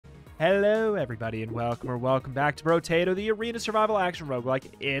Hello, everybody, and welcome back to Brotato, the arena survival action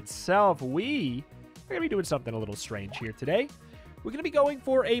roguelike itself. We are going to be doing something a little strange here today. We're going to be going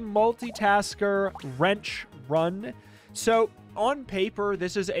for a multitasker wrench run. So, on paper,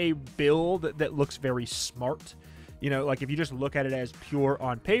 this is a build that looks very smart. You know, like if you just look at it as pure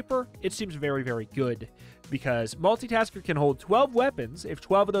on paper, it seems very, very good. Because multitasker can hold 12 weapons. If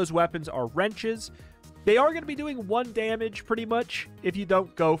 12 of those weapons are wrenches, they are going to be doing 1 damage, pretty much, if you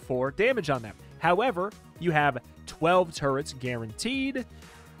don't go for damage on them. However, you have 12 turrets guaranteed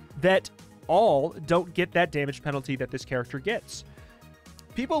that all don't get that damage penalty that this character gets.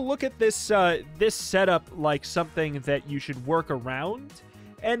 People look at this this setup like something that you should work around,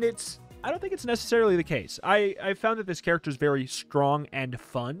 and I don't think it's necessarily the case. I found that this character is very strong and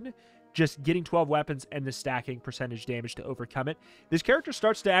fun. Just getting 12 weapons and the stacking percentage damage to overcome it. This character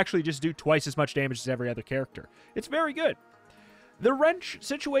starts to actually just do twice as much damage as every other character. It's very good. The wrench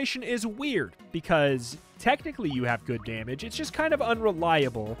situation is weird because technically you have good damage. It's just kind of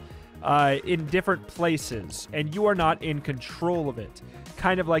unreliable in different places, and you are not in control of it.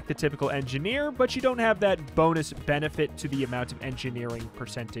 Kind of like the typical engineer, but you don't have that bonus benefit to the amount of engineering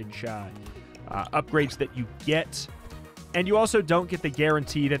percentage upgrades that you get. And you also don't get the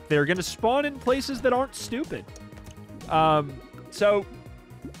guarantee that they're going to spawn in places that aren't stupid. So,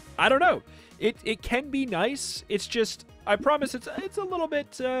 I don't know. It can be nice. It's just, I promise it's a little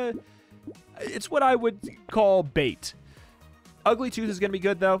bit, it's what I would call bait. Ugly Tooth is going to be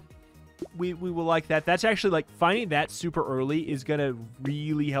good, though. We will like that. That's actually, like, finding that super early is going to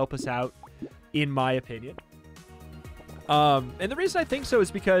really help us out, in my opinion. And the reason I think so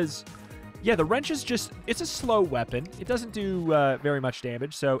is because, yeah, the wrench is just, it's a slow weapon. It doesn't do very much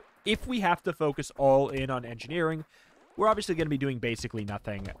damage. So if we have to focus all in on engineering, we're obviously going to be doing basically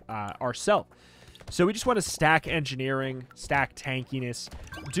nothing ourselves. So we just want to stack engineering, stack tankiness,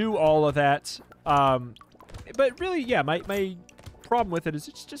 do all of that. But really, yeah, my problem with it is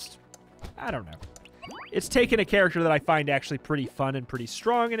it's just, I don't know. It's taken a character that I find actually pretty fun and pretty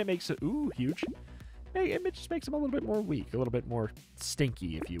strong, and it makes it, ooh, huge. It just makes him a little bit more weak, a little bit more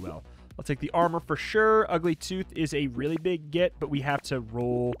stinky, if you will. I'll take the armor for sure. Ugly Tooth is a really big get, but we have to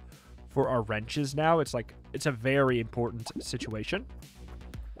roll for our wrenches now. It's like, it's a very important situation.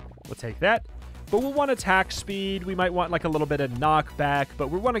 We'll take that. But we'll want attack speed. We might want like a little bit of knockback, but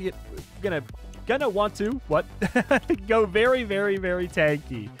we want to gonna want to, what? Go very, very, very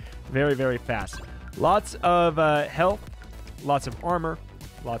tanky. Very, very fast. Lots of health, lots of armor,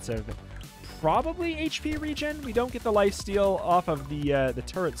 lots of probably HP regen. We don't get the lifesteal off of the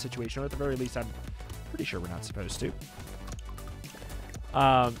turret situation, or at the very least, I'm pretty sure we're not supposed to.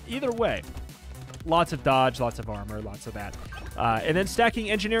 Either way, lots of dodge, lots of armor, lots of that. And then stacking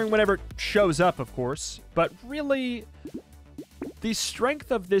engineering whenever it shows up, of course. But really, the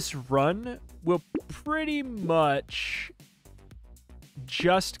strength of this run will pretty much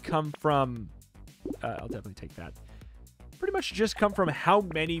just come from... I'll definitely take that. Pretty much just come from how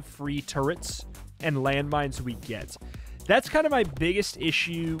many free turrets and landmines we get. That's kind of my biggest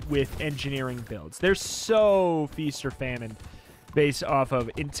issue with engineering builds. They're so feast or famine based off of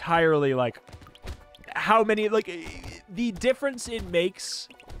entirely, like, how many, like, the difference it makes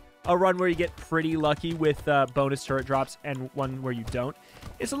a run where you get pretty lucky with bonus turret drops and one where you don't.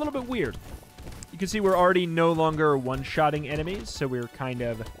 It's a little bit weird. You can see we're already no longer one-shotting enemies, so we're kind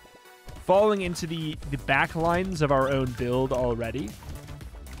of falling into the back lines of our own build already.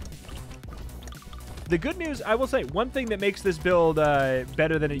 The good news, I will say, one thing that makes this build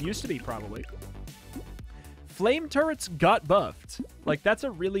better than it used to be, probably. Flame turrets got buffed. Like, that's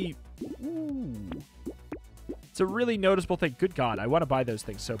a really... Ooh. It's a really noticeable thing. Good God, I want to buy those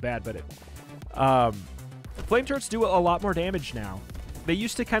things so bad, but flame turrets do a lot more damage now. They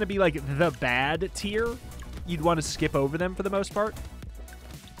used to kind of be like the bad tier. You'd want to skip over them for the most part.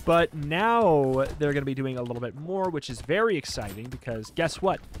 But now they're going to be doing a little bit more, which is very exciting because guess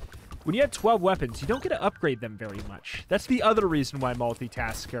what? When you have 12 weapons, you don't get to upgrade them very much. That's the other reason why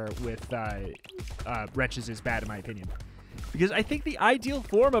multitasker with wrenches is bad, in my opinion. Because I think the ideal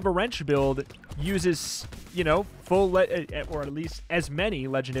form of a wrench build uses, you know, full, or at least as many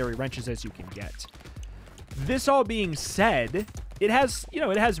legendary wrenches as you can get. This all being said, it has, you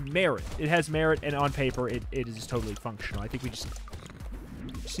know, it has merit. It has merit, and on paper, it is totally functional. I think we just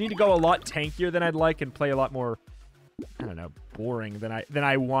need to go a lot tankier than I'd like and play a lot more, I don't know, boring than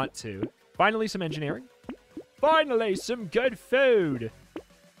I want to. Finally, some engineering. Finally, some good food.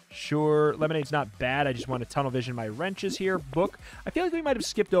 Sure, lemonade's not bad. I just want to tunnel vision my wrenches here. Book. I feel like we might have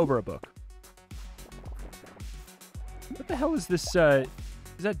skipped over a book. What the hell is this? Is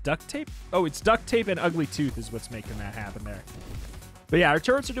that duct tape? Oh, it's duct tape and Ugly Tooth is what's making that happen there. But yeah, our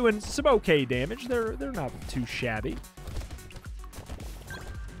turrets are doing some okay damage. They're not too shabby.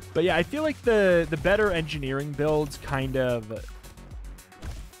 But yeah, I feel like the better engineering builds kind of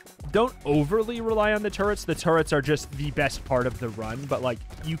don't overly rely on the turrets. The turrets are just the best part of the run, but like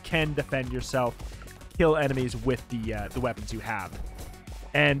you can defend yourself, kill enemies with the weapons you have.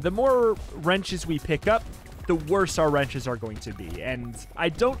 And the more wrenches we pick up, the worse our wrenches are going to be. And I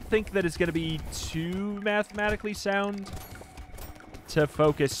don't think that it's going to be too mathematically sound to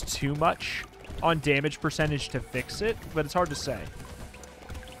focus too much on damage percentage to fix it, but it's hard to say.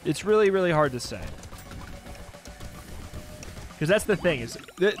 It's really, really hard to say. Because that's the thing. Is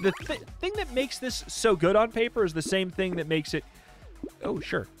the thing that makes this so good on paper is the same thing that makes it, oh,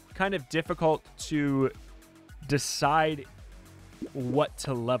 sure, kind of difficult to decide what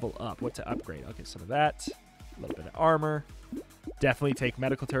to level up, what to upgrade. I'll get some of that. A little bit of armor. Definitely take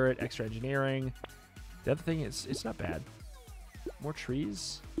medical turret, extra engineering. The other thing is, it's not bad. More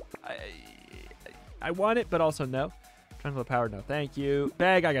trees. I want it, but also no. Triangle of power, no thank you.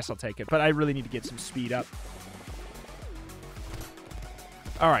 Bag, I guess I'll take it, but I really need to get some speed up.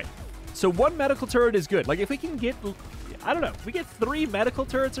 All right, so 1 medical turret is good. Like, if we can get, I don't know, if we get 3 medical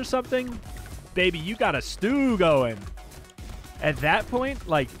turrets or something, baby, you got a stew going. At that point,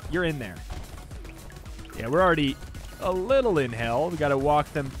 like, you're in there. Yeah, we're already a little in hell. We got to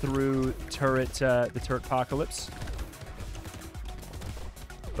walk them through the turret apocalypse.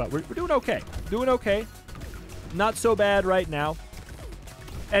 But we're doing okay. Doing okay. Not so bad right now.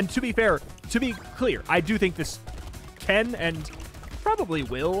 And to be fair, to be clear, I do think this can and probably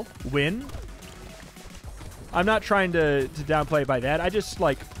will win. I'm not trying to downplay by that. I just,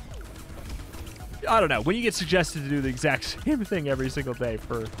 like, I don't know. When you get suggested to do the exact same thing every single day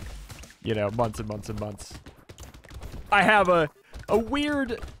for, you know, months and months and months. I have a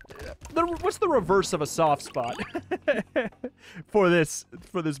weird... what's the reverse of a soft spot for this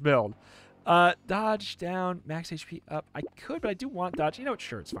build? Dodge down, max HP up. I could, but I do want dodge. You know what?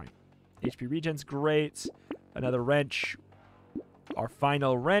 Sure, it's fine. HP regen's great. Another wrench. Our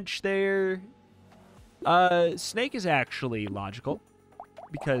final wrench there. Snake is actually logical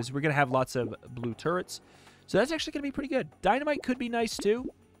because we're going to have lots of blue turrets. So that's actually going to be pretty good. Dynamite could be nice too.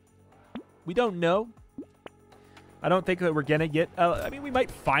 We don't know. I don't think that we're going to get... I mean, we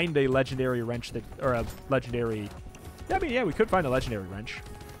might find a legendary wrench that... Or a legendary... I mean, yeah, we could find a legendary wrench.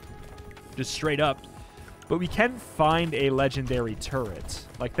 Just straight up. But we can find a legendary turret.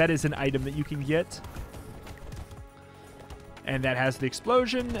 Like, that is an item that you can get. And that has the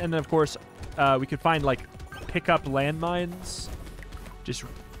explosion. And then, of course, we could find, like, pick up landmines. Just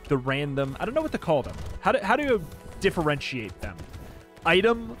the random... I don't know what to call them. How do you differentiate them?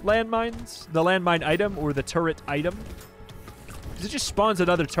 Item landmines? The landmine item or the turret item? Because it just spawns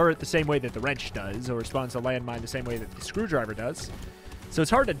another turret the same way that the wrench does, or spawns a landmine the same way that the screwdriver does. So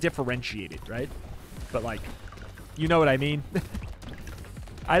it's hard to differentiate it, right? But, like, you know what I mean?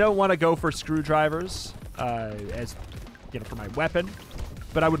 I don't want to go for screwdrivers as, you know, for my weapon.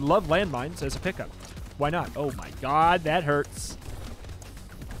 But I would love landmines as a pickup. Why not? Oh, my God, that hurts.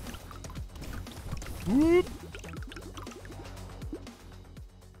 Whoop.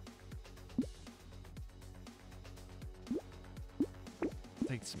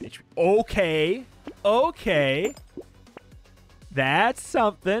 Take some HP. Okay. Okay. That's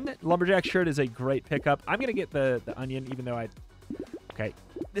something. Lumberjack shirt is a great pickup. I'm going to get the onion, even though I... Okay.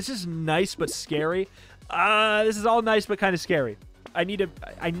 This is nice but scary. This is all nice but kind of scary. I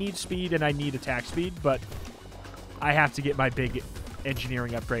need speed and I need attack speed, but I have to get my big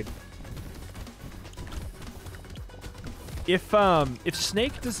engineering upgrade. If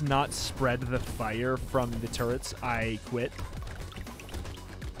Snake does not spread the fire from the turrets, I quit.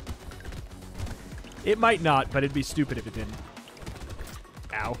 It might not, but it'd be stupid if it didn't.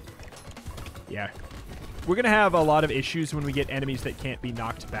 Ow. Yeah. We're going to have a lot of issues when we get enemies that can't be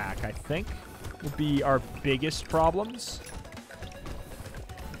knocked back, I think. Will be our biggest problems.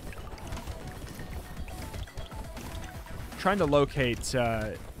 Trying to locate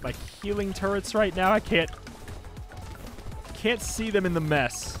like healing turrets right now. I can't see them in the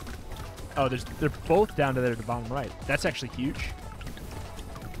mess. Oh, they're both down to there at the bottom right. That's actually huge.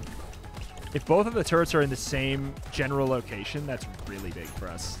 If both of the turrets are in the same general location, that's really big for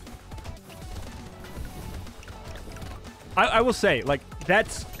us. I will say, like,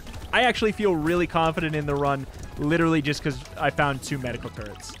 that's... I actually feel really confident in the run, literally just because I found 2 medical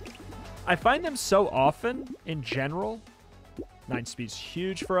turrets. I find them so often, in general. 9 speed's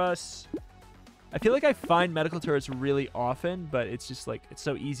huge for us. I feel like I find medical turrets really often, but it's just, like, it's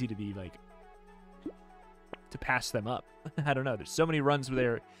so easy to be, like... to pass them up. I don't know. There's so many runs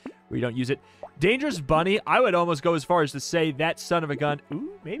where you don't use it. Dangerous Bunny, I would almost go as far as to say that son of a gun...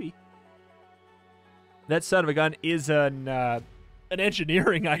 Ooh, maybe. That son of a gun is an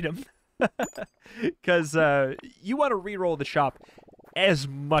engineering item. Because you want to reroll the shop as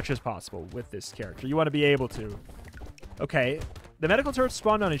much as possible with this character. You want to be able to... Okay, the medical turrets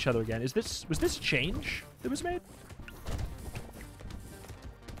spawned on each other again. Was this a change that was made?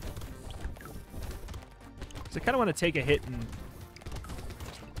 So I kind of want to take a hit and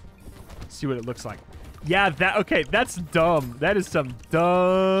see what it looks like. Yeah, okay, that's dumb. That is some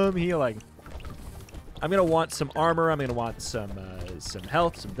dumb healing. I'm going to want some armor. I'm going to want some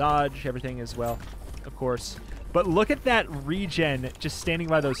health, some dodge, everything as well, of course. But look at that regen just standing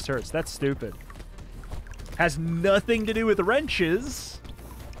by those turrets. That's stupid. Has nothing to do with the wrenches,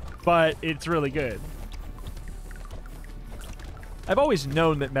 but it's really good. I've always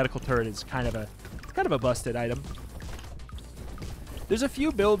known that medical turret is kind of a busted item. There's a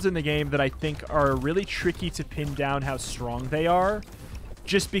few builds in the game that I think are really tricky to pin down how strong they are,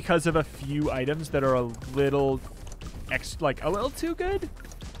 just because of a few items that are a little too good.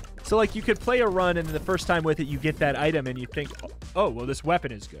 So like you could play a run and then the first time with it you get that item and you think, oh well, this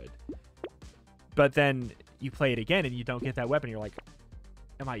weapon is good. But then you play it again and you don't get that weapon. You're like,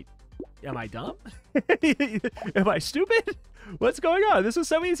 am I dumb? Am I stupid? What's going on? This was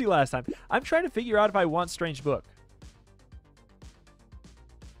so easy last time. I'm trying to figure out if I want Strange Book.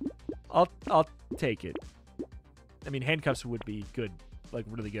 I'll take it. I mean, handcuffs would be good, like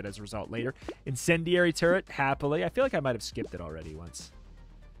really good as a result later. Incendiary turret, happily. I feel like I might have skipped it already once.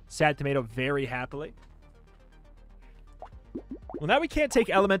 Sad tomato, very happily. Well, now we can't take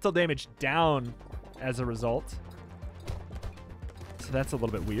elemental damage down as a result. So that's a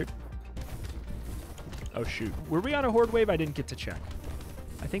little bit weird. Oh, shoot. Were we on a horde wave? I didn't get to check.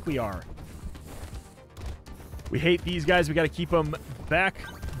 I think we are. We hate these guys. We got to keep them back,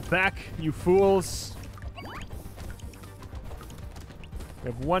 you fools.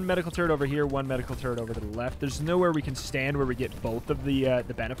 We have one medical turret over here, one medical turret over to the left. There's nowhere we can stand where we get both of the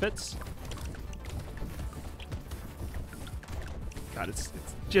benefits. God, it's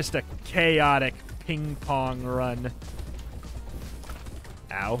just a chaotic ping-pong run.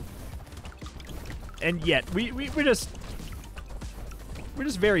 Ow. And yet, we're just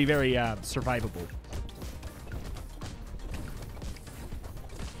very, very survivable.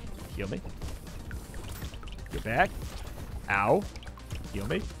 Heal me. Get back. Ow. Heal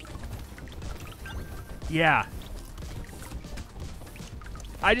me. Yeah.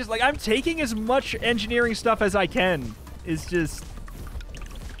 I'm taking as much engineering stuff as I can. It's just...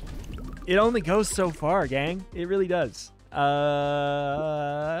 It only goes so far, gang. It really does.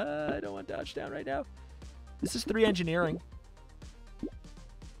 I don't want dodge down right now. This is 3 engineering.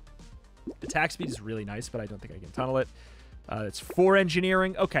 Attack speed is really nice, but I don't think I can tunnel it. It's 4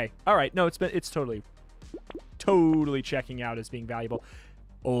 engineering. Okay. All right. No, it's totally checking out as being valuable.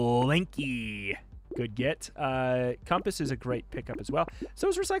 Linky. Good get. Compass is a great pickup as well. So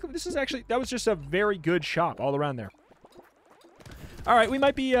is recycling. That was just a very good shop all around there. All right, we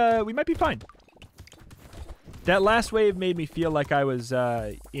might be fine. That last wave made me feel like I was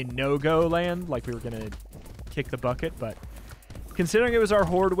in no-go land, like we were gonna kick the bucket, but considering it was our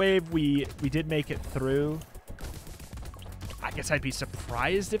horde wave, we did make it through. I guess I'd be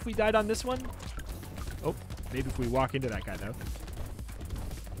surprised if we died on this one. Oh, maybe if we walk into that guy, though.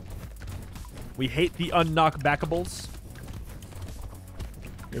 We hate the unknockbackables.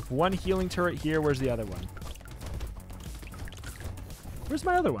 We have one healing turret here. Where's the other one? Where's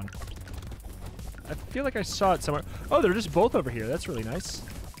my other one? I feel like I saw it somewhere. Oh, they're just both over here. That's really nice.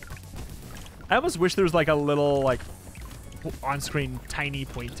 I almost wish there was like a little like on-screen tiny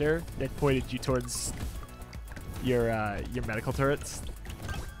pointer that pointed you towards your medical turrets.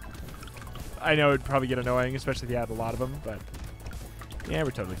 I know it'd probably get annoying, especially if you had a lot of them, but yeah,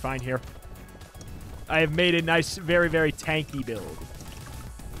 we're totally fine here. I have made a nice, very, very tanky build,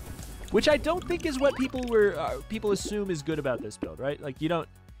 which I don't think is what people assume is good about this build, right? Like you're not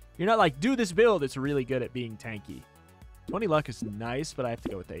like, do this build, it's really good at being tanky. 20 luck is nice, but I have to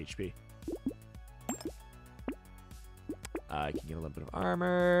go with the HP. I can get a little bit of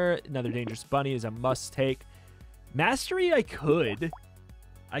armor. Another dangerous bunny is a must take. Mastery, I could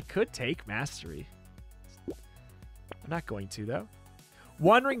take mastery. I'm not going to, though.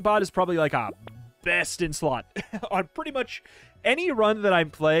 Wandering bot is probably like a best in slot on pretty much any run that I'm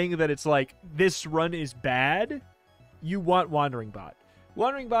playing that it's like, this run is bad, you want Wandering bot.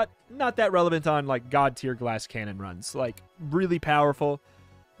 Wandering bot, not that relevant on like god tier glass cannon runs. Like really powerful,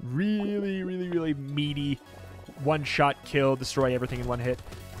 really, really, really meaty, one-shot kill, destroy everything in one hit.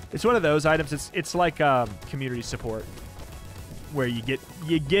 It's one of those items. It's like community support. where you get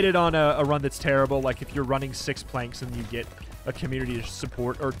it on a run that's terrible. Like if you're running 6 planks and you get a community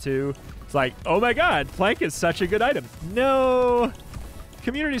support or 2, it's like, oh my god, plank is such a good item. No,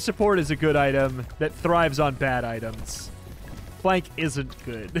 community support is a good item that thrives on bad items. Plank isn't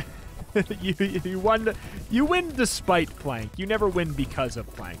good. you win despite plank. You never win because of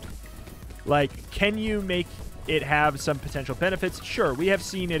plank. Like, can you make it have some potential benefits? Sure, we have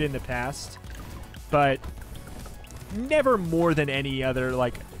seen it in the past, but never more than any other,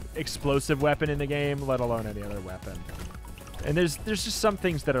 like, explosive weapon in the game, let alone any other weapon. And there's just some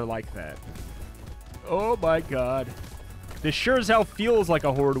things that are like that. Oh my god. This sure as hell feels like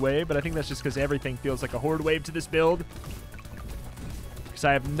a horde wave, but I think that's just because everything feels like a horde wave to this build. Because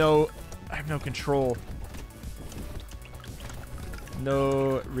I have no control.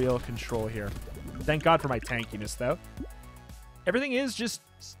 No real control here. Thank God for my tankiness, though. Everything is just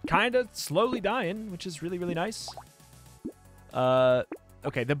kind of slowly dying, which is really, really nice.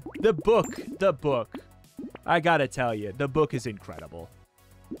 Okay, the book. I gotta tell you, the book is incredible.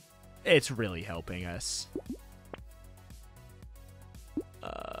 It's really helping us.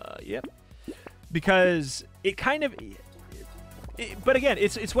 Yep. Because it kind of... but again,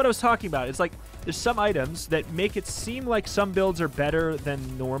 it's what I was talking about. It's like there's some items that make it seem like some builds are better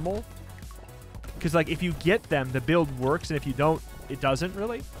than normal. Because like if you get them, the build works, and if you don't, it doesn't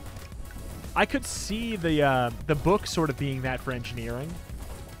really. I could see the book sort of being that for engineering.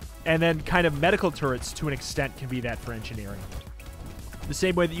 And then kind of medical turrets to an extent can be that for engineering. The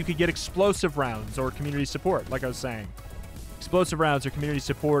same way that you could get explosive rounds or community support, like I was saying. Explosive rounds or community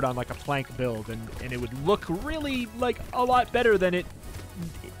support on like a plank build, and it would look really like a lot better than it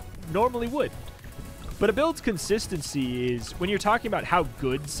normally would. But a build's consistency is, when you're talking about how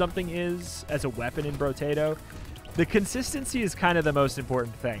good something is as a weapon in Brotato, the consistency is kind of the most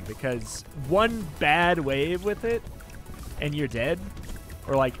important thing, because one bad wave with it and you're dead.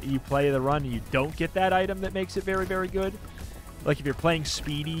 Or like you play the run and you don't get that item that makes it very, very good. Like if you're playing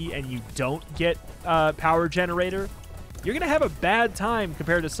Speedy and you don't get Power Generator, you're going to have a bad time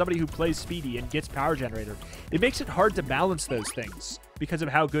compared to somebody who plays Speedy and gets Power Generator. It makes it hard to balance those things because of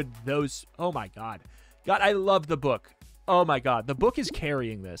how good those... Oh my god. God, I love the book. Oh my god. The book is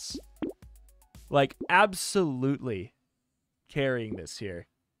carrying this. Like, absolutely carrying this here.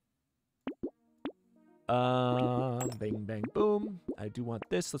 Bang, bang, boom. I do want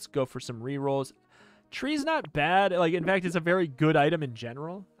this. Let's go for some rerolls. Tree's not bad. Like, in fact, it's a very good item in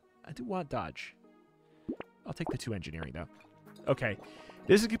general. I do want dodge. I'll take the 2 engineering, though. Okay.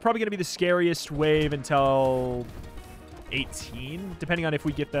 This is probably going to be the scariest wave until 18, depending on if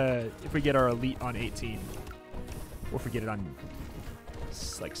we get our elite on 18. Or if we get it on,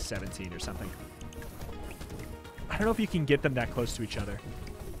 like, 17 or something. I don't know if you can get them that close to each other.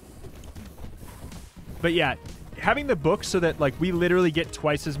 But yeah, having the book so that like we literally get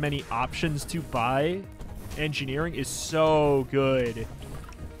twice as many options to buy engineering is so good.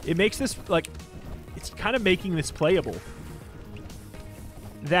 It makes this like, it's kind of making this playable.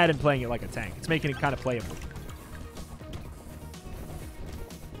 That and playing it like a tank. It's making it kind of playable.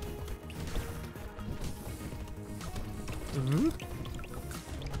 Mm-hmm.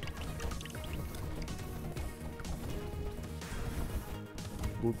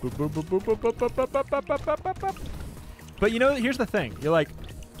 But you know, here's the thing. You're like,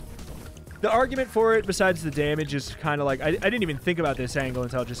 the argument for it, besides the damage, is kind of like, I didn't even think about this angle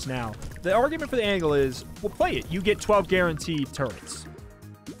until just now. The argument for the angle is, well, play it. You get 12 guaranteed turrets.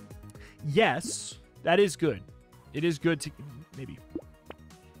 Yes, that is good. It is good to, maybe.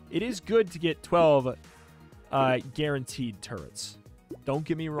 It is good to get 12 guaranteed turrets. Don't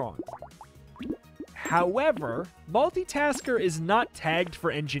get me wrong. However, Multitasker is not tagged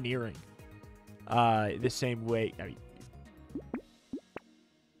for engineering the same way. I mean,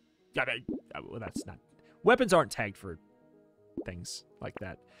 well, that's not. Weapons aren't tagged for things like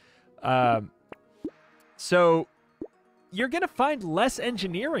that. So you're going to find less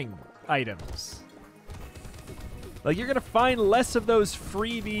engineering items. Like, you're going to find less of those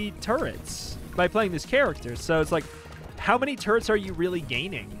freebie turrets by playing this character. So it's like, how many turrets are you really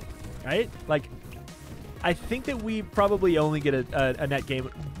gaining? Right? Like, I think that we probably only get a net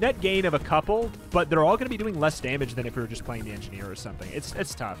gain of a couple, but they're all going to be doing less damage than if we were just playing the engineer or something.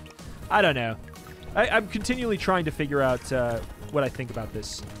 It's tough. I don't know. I'm continually trying to figure out what I think about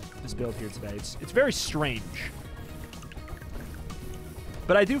this build here today. It's very strange.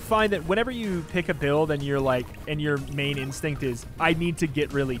 But I do find that whenever you pick a build and you're like, and your main instinct is, I need to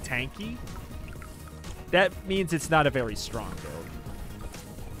get really tanky, that means it's not a very strong build.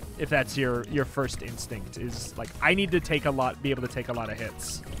 If that's your first instinct, is like, I need to be able to take a lot of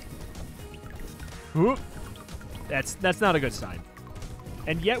hits. Whoop. That's not a good sign.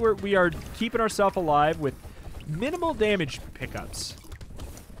 And yet we are keeping ourselves alive with minimal damage pickups.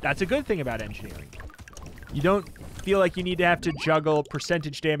 That's a good thing about engineering. You don't feel like you need to have to juggle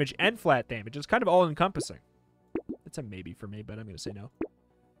percentage damage and flat damage. It's kind of all-encompassing. It's a maybe for me, but I'm going to say no.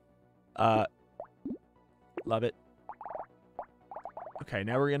 Love it. Okay,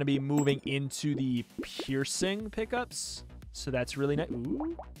 now we're going to be moving into the piercing pickups. So that's really nice.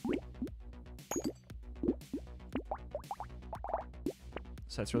 Ooh.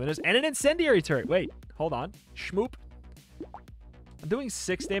 So that's really nice. And an incendiary turret. Wait, hold on. Schmoop. I'm doing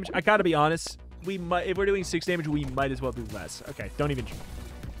 6 damage. I got to be honest. If we're doing 6 damage, we might as well do less. Okay, don't even...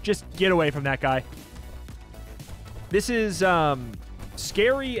 Just get away from that guy. This is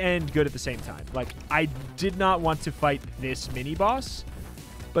scary and good at the same time. Like, I did not want to fight this mini-boss,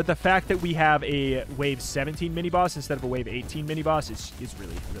 but the fact that we have a Wave 17 mini-boss instead of a Wave 18 mini-boss is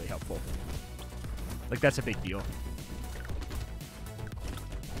really, really helpful. Like, that's a big deal.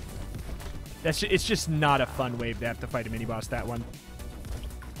 It's just not a fun wave to have to fight a mini-boss, that one.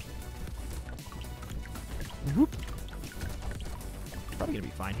 Whoop. Probably gonna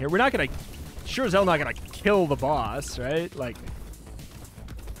be fine here. We're not gonna... Sure as hell not gonna kill the boss, right? Like...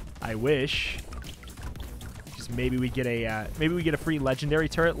 I wish. Just maybe we get a free legendary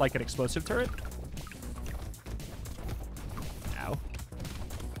turret, like an explosive turret. Ow.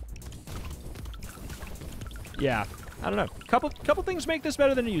 Yeah. I don't know. Couple things make this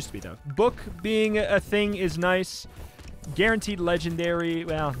better than it used to be, though. Book being a thing is nice. Guaranteed legendary.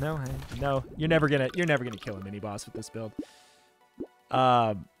 Well, no. You're never gonna kill a mini boss with this build.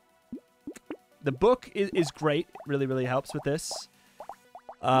 The book is great. Really, really helps with this.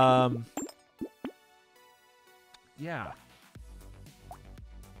 Yeah.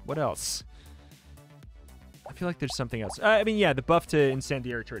 What else? I feel like there's something else. I mean, yeah, the buff to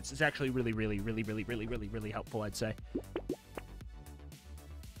incendiary turrets is actually really, really, really, really, really, really, really helpful, I'd say.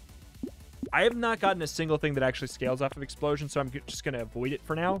 I have not gotten a single thing that actually scales off of explosion, so I'm just going to avoid it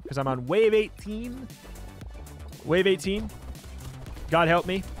for now, because I'm on Wave 18. Wave 18. God help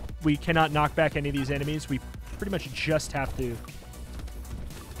me. We cannot knock back any of these enemies. We pretty much just have to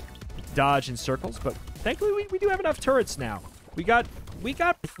dodge in circles, but thankfully we do have enough turrets now. We got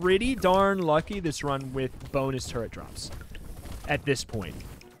pretty darn lucky this run with bonus turret drops at this point.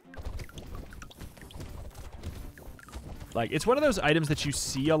 Like, it's one of those items that you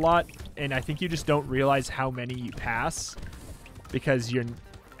see a lot, and I think you just don't realize how many you pass because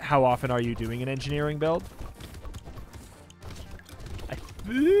how often are you doing an engineering build?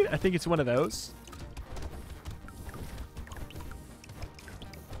 I think it's one of those.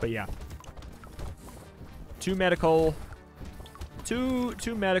 But yeah. 2 medical,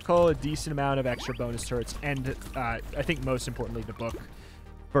 a decent amount of extra bonus turrets, and I think most importantly the book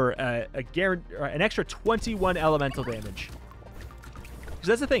for an extra 21 elemental damage. Because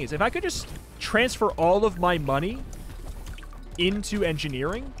that's the thing, is if I could just transfer all of my money into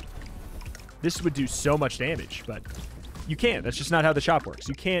engineering, this would do so much damage, but you can't. That's just not how the shop works.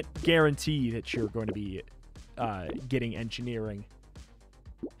 You can't guarantee that you're going to be getting engineering.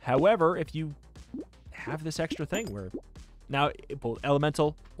 However, if you have this extra thing where now both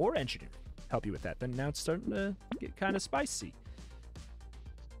elemental or engineering help you with that, then now it's starting to get kind of spicy.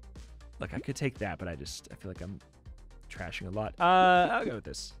 Look, I could take that, but I feel like I'm trashing a lot. I'll go with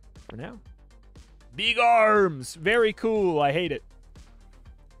this for now. Big arms! Very cool. I hate it.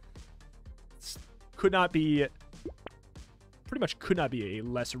 Could not be... Pretty much could not be a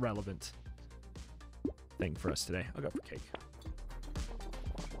less relevant thing for us today. I'll go for cake.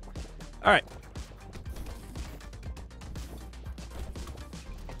 All right.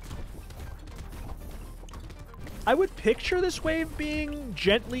 I would picture this wave being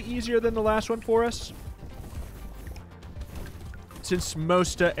gently easier than the last one for us, since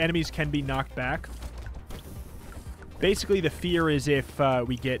most enemies can be knocked back. Basically, the fear is if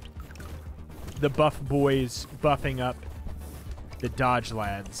we get the buff boys buffing up the dodge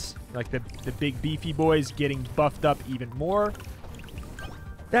lads, like the big beefy boys getting buffed up even more.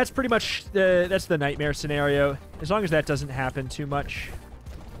 That's pretty much that's the nightmare scenario. As long as that doesn't happen too much,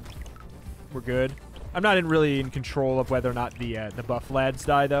 we're good. I'm not really in control of whether or not the buff lads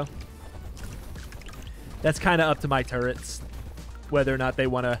die, though. That's kind of up to my turrets, whether or not they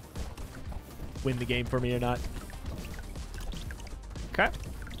want to win the game for me or not. Okay.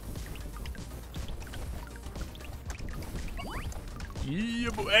 Yeah.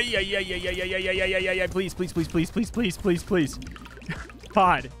 Please.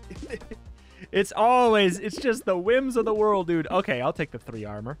 God. It's just the whims of the world, dude. Okay, I'll take the 3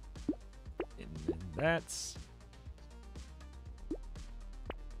 armor. And then that's...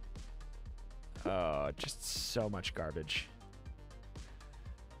 Just so much garbage.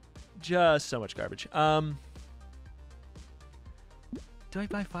 Just so much garbage. Do I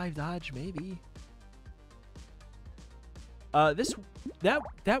buy 5 dodge? Maybe.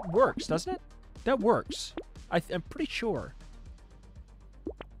 That works, doesn't it? That works. I'm pretty sure.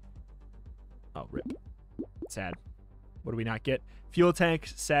 Oh, rip. Sad. What do we not get? Fuel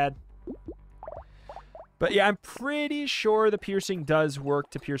tank, sad. But yeah, I'm pretty sure the piercing does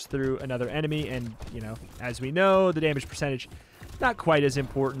work to pierce through another enemy. And, you know, as we know, the damage percentage, not quite as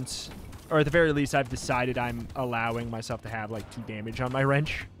important. Or at the very least, I've decided I'm allowing myself to have, like, 2 damage on my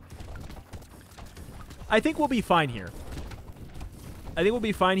wrench. I think we'll be fine here. I think we'll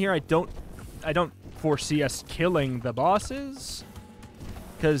be fine here. I don't foresee us killing the bosses.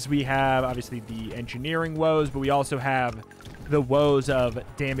 Because we have, obviously, the engineering woes, but we also have the woes of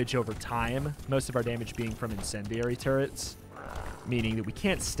damage over time, most of our damage being from incendiary turrets, meaning that we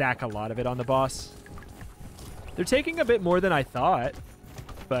can't stack a lot of it on the boss. They're taking a bit more than I thought,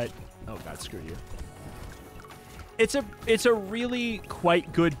 but oh god, screw you. It's a really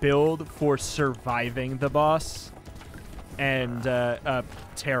quite good build for surviving the boss, and a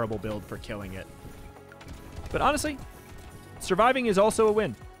terrible build for killing it. But honestly, surviving is also a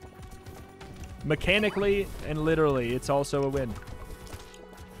win. Mechanically and literally, it's also a win.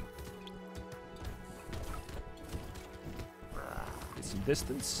 Get some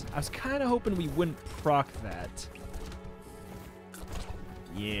distance. I was kind of hoping we wouldn't proc that.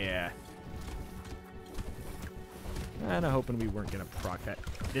 Yeah. Kind of hoping we weren't going to proc that.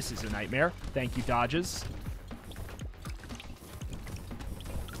 This is a nightmare. Thank you, dodges.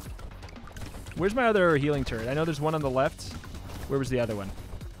 Where's my other healing turret? I know there's one on the left. Where was the other one?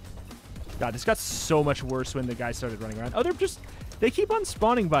 God, this got so much worse when the guy started running around. Oh, they keep on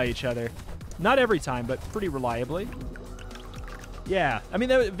spawning by each other. Not every time, but pretty reliably. Yeah, I mean,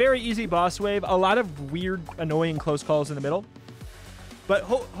 that was a very easy boss wave. A lot of weird, annoying close calls in the middle. But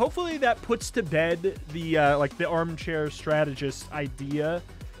hopefully that puts to bed the, like, the armchair strategist idea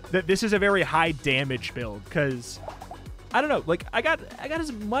that this is a very high damage build, because I don't know, like, I got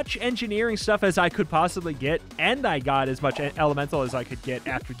as much engineering stuff as I could possibly get, and I got as much elemental as I could get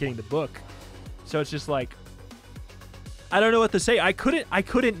after getting the book. So it's just like, I don't know what to say. I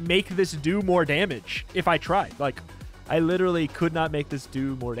couldn't make this do more damage if I tried. Like, I literally could not make this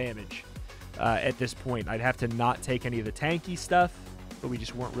do more damage at this point. I'd have to not take any of the tanky stuff, but we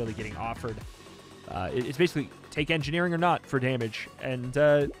just weren't really getting offered. It's basically take engineering or not for damage, and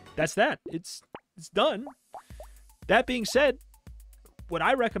that's that. It's done. That being said, what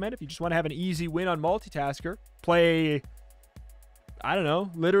I recommend, if you just want to have an easy win on Multitasker, play, I don't know,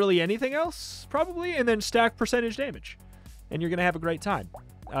 literally anything else, probably, and then stack percentage damage. And you're going to have a great time.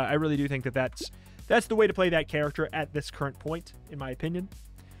 I really do think that that's the way to play that character at this current point, in my opinion.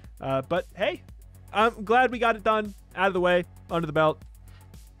 But, hey, I'm glad we got it done, out of the way, under the belt.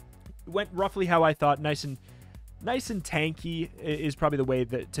 It went roughly how I thought. Nice and tanky is probably the way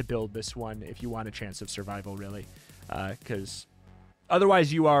to build this one if you want a chance of survival, really. Because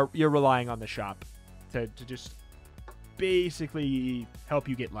otherwise you're relying on the shop to just basically help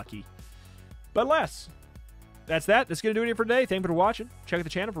you get lucky. But alas, that's that. That's going to do it here for today. Thank you for watching. Check out the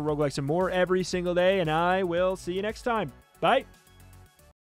channel for roguelikes and more every single day, and I will see you next time. Bye.